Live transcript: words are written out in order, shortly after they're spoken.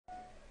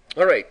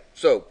Alright,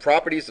 so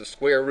properties of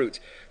square roots.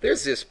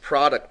 There's this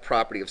product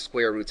property of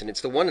square roots, and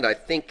it's the one that I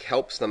think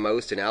helps the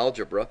most in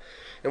algebra.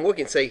 And what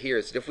we can say here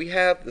is that if we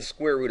have the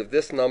square root of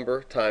this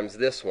number times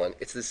this one,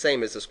 it's the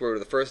same as the square root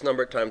of the first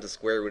number times the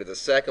square root of the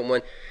second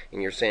one.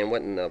 And you're saying,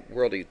 what in the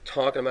world are you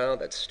talking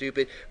about? That's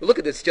stupid. But look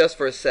at this just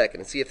for a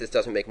second and see if this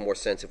doesn't make more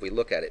sense if we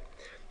look at it.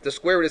 The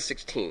square root of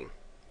 16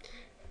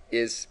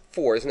 is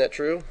 4, isn't that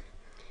true?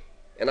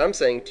 And I'm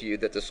saying to you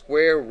that the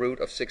square root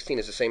of 16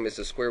 is the same as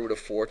the square root of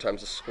 4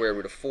 times the square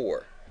root of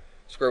 4.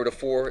 Square root of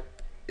 4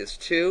 is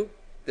 2.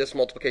 This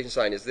multiplication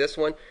sign is this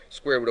one.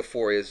 Square root of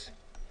 4 is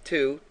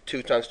 2.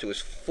 2 times 2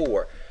 is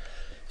 4.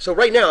 So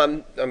right now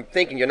I'm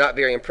thinking you're not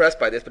very impressed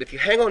by this, but if you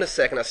hang on a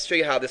second, I'll show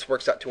you how this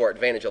works out to our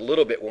advantage a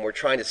little bit when we're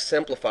trying to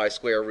simplify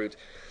square roots.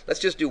 Let's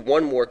just do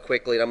one more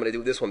quickly, and I'm going to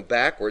do this one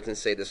backwards and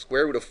say the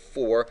square root of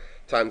 4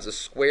 times the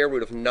square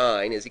root of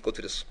 9 is equal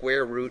to the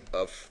square root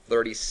of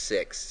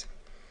 36.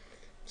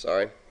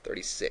 Sorry,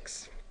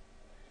 36.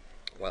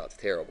 Wow, it's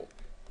terrible.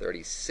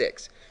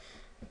 36.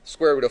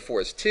 Square root of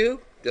 4 is 2.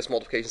 This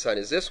multiplication sign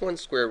is this one.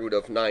 Square root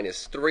of 9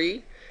 is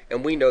 3.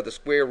 And we know the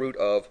square root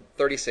of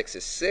 36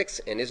 is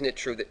 6. And isn't it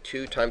true that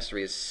 2 times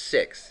 3 is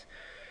 6?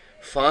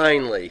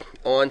 Finally,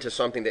 on to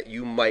something that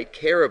you might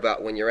care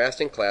about when you're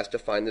asked in class to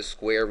find the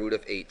square root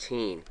of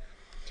 18.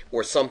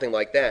 Or something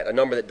like that, a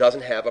number that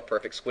doesn't have a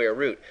perfect square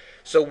root.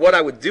 So what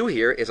I would do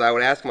here is I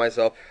would ask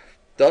myself,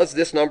 does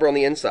this number on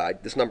the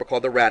inside, this number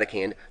called the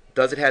radicand,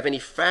 does it have any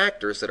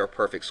factors that are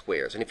perfect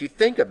squares? And if you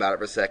think about it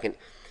for a second,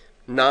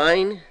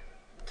 9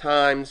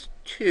 times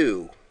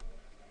 2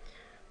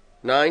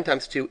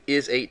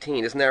 is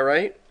 18, isn't that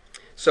right?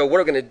 So what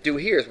we're going to do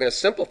here is we're going to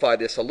simplify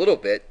this a little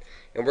bit,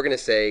 and we're going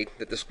to say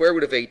that the square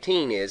root of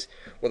 18 is,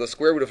 well, the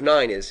square root of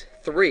 9 is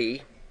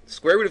 3. The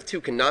square root of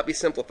 2 cannot be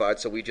simplified,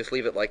 so we just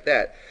leave it like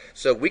that.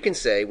 So we can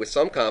say with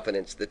some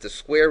confidence that the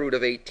square root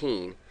of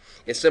 18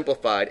 is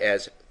simplified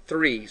as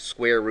 3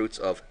 square roots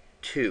of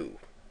 2.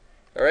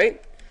 All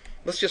right?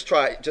 Let's just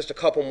try just a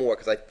couple more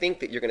because I think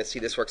that you're going to see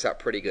this works out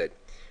pretty good.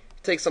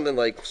 Take something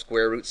like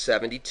square root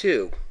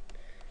 72.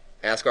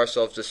 Ask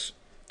ourselves,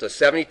 does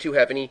 72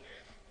 have any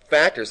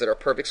factors that are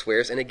perfect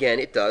squares? And again,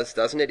 it does,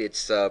 doesn't it?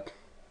 It's,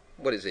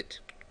 what is it?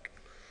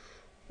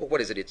 Well,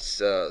 what is it?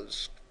 It's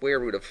square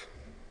root of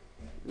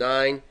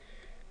 9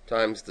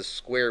 times the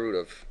square root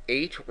of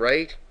 8,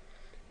 right?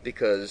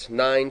 Because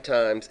 9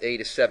 times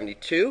 8 is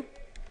 72.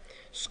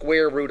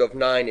 Square root of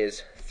 9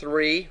 is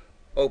 3.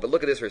 Oh, but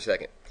look at this for a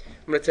second.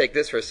 I'm going to take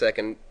this for a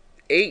second.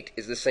 8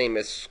 is the same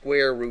as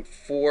square root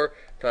 4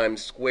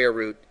 times square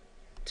root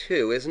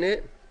 2, isn't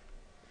it?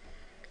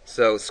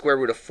 So square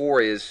root of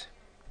 4 is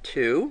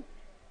 2.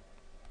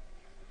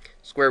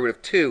 Square root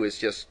of 2 is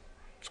just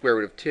square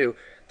root of 2.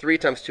 3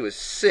 times 2 is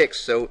 6,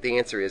 so the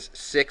answer is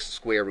 6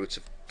 square roots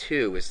of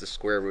 2 is the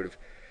square root of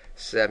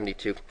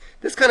 72.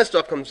 This kind of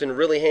stuff comes in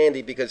really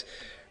handy because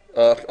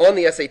on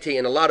the SAT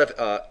and a lot of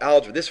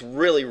algebra, this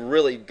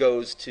really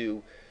goes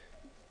to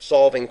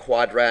solving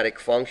quadratic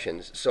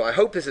functions. So I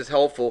hope this is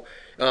helpful.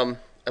 I'd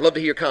love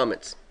to hear your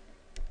comments.